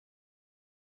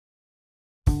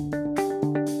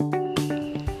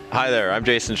Hi there, I'm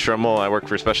Jason Schrummel. I work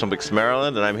for Special Olympics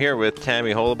Maryland, and I'm here with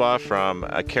Tammy Holibaugh from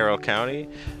Carroll County,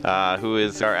 who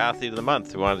is our Athlete of the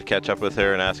Month. We wanted to catch up with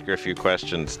her and ask her a few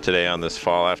questions today on this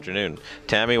fall afternoon.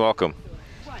 Tammy, welcome.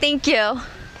 Thank you.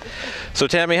 So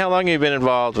Tammy, how long have you been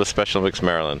involved with Special Olympics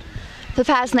Maryland? The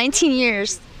past 19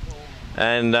 years.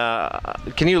 And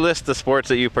can you list the sports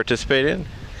that you participate in?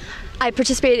 I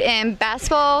participated in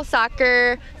basketball,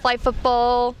 soccer, flag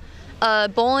football,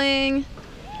 bowling,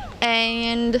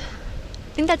 and I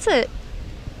think that's it.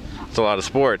 It's a lot of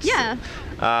sports. Yeah.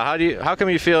 How come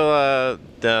you feel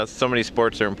so many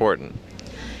sports are important?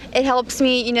 It helps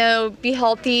me, be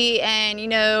healthy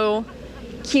and,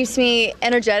 keeps me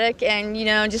energetic and,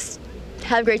 just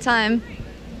have a great time.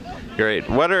 Great.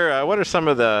 What are some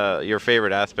of your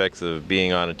favorite aspects of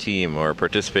being on a team or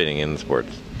participating in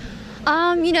sports?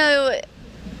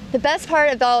 The best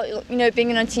part about,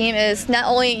 being on a team is not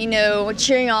only,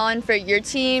 cheering on for your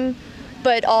team,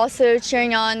 but also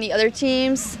cheering on the other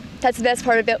teams. That's the best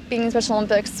part about being in Special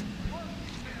Olympics.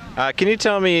 Can you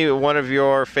tell me one of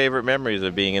your favorite memories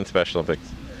of being in Special Olympics?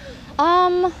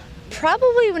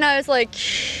 Probably when I was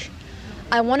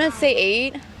I want to say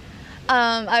 8.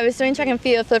 I was doing track and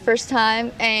field for the first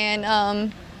time, and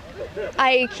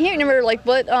I can't remember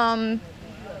what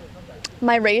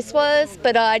my race was,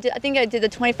 but I think I did the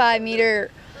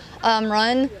 25-meter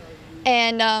run,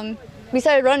 and we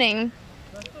started running,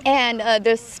 and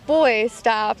this boy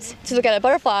stopped to look at a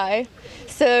butterfly.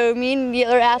 So me and the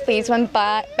other athletes went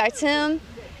back to him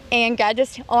and got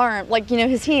his arm,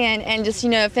 his hand, and just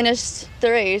finished the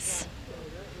race.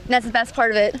 And that's the best part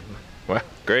of it. Wow,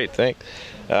 great, thanks.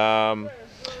 How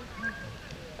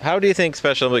do you think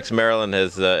Special Olympics Maryland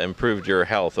has improved your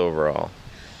health overall?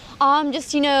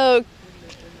 Just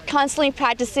constantly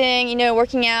practicing,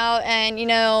 working out, and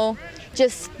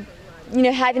just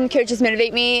having coaches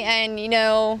motivate me, and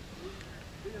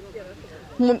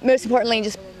most importantly,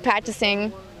 just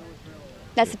practicing.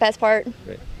 That's the best part.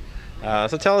 Great.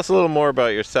 So tell us a little more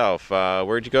about yourself.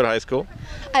 Where'd you go to high school?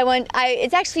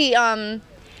 It's actually a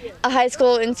high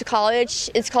school into college.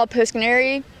 It's called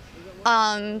post-secondary.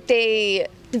 They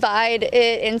divide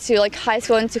it into high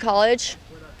school into college.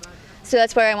 So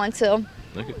that's where I went to.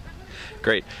 Okay.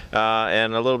 Great.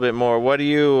 And a little bit more. What do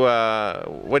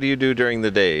you do during the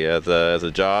day as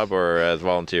a job or as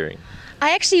volunteering?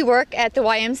 I actually work at the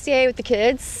YMCA with the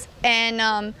kids, and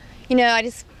I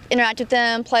just interact with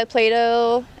them, play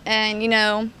Play-Doh,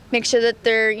 and make sure that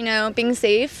they're being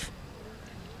safe.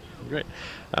 Great.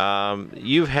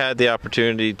 You've had the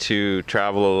opportunity to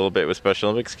travel a little bit with Special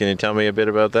Olympics. Can you tell me a bit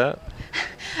about that?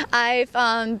 I've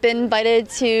been invited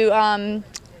to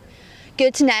go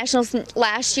to nationals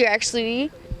last year, actually,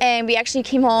 and we actually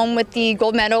came home with the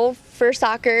gold medal for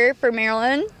soccer for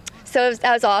Maryland. So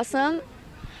that was awesome.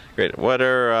 Great. What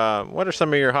are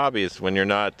some of your hobbies when you're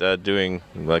not doing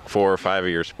 4 or 5 of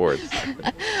your sports?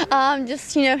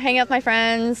 Just hanging out with my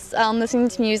friends, listening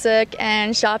to music,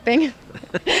 and shopping.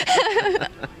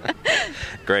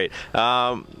 Great.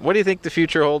 What do you think the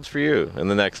future holds for you in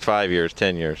the next 5 years,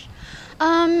 10 years?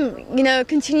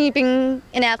 Continue being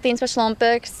an athlete in Special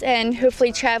Olympics, and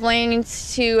hopefully traveling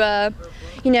to,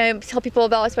 tell people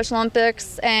about Special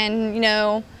Olympics,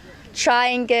 and, try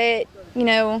and get,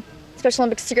 Special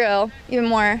Olympics to grow even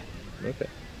more. Okay.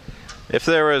 If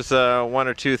there was 1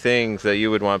 or 2 things that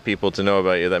you would want people to know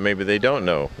about you that maybe they don't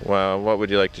know, well, what would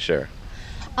you like to share?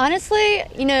 Honestly,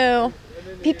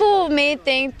 people may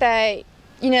think that,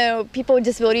 people with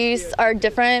disabilities are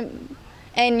different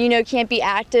and, can't be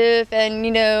active and,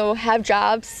 have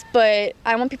jobs. But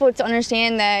I want people to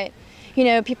understand that,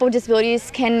 people with disabilities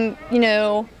can,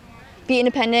 be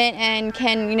independent and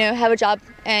can, have a job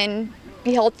and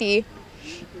be healthy.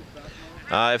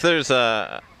 If there's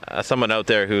someone out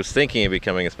there who's thinking of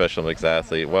becoming a Special Olympics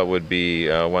athlete, what would be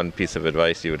one piece of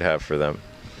advice you would have for them?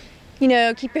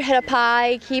 Keep your head up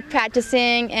high, keep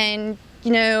practicing, and,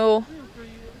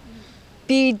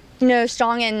 be,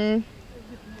 strong and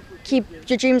keep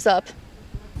your dreams up.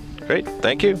 Great,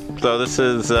 thank you. So this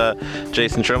is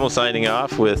Jason Schrummel signing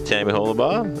off with Tammy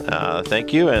Holibaugh.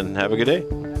 Thank you and have a good day.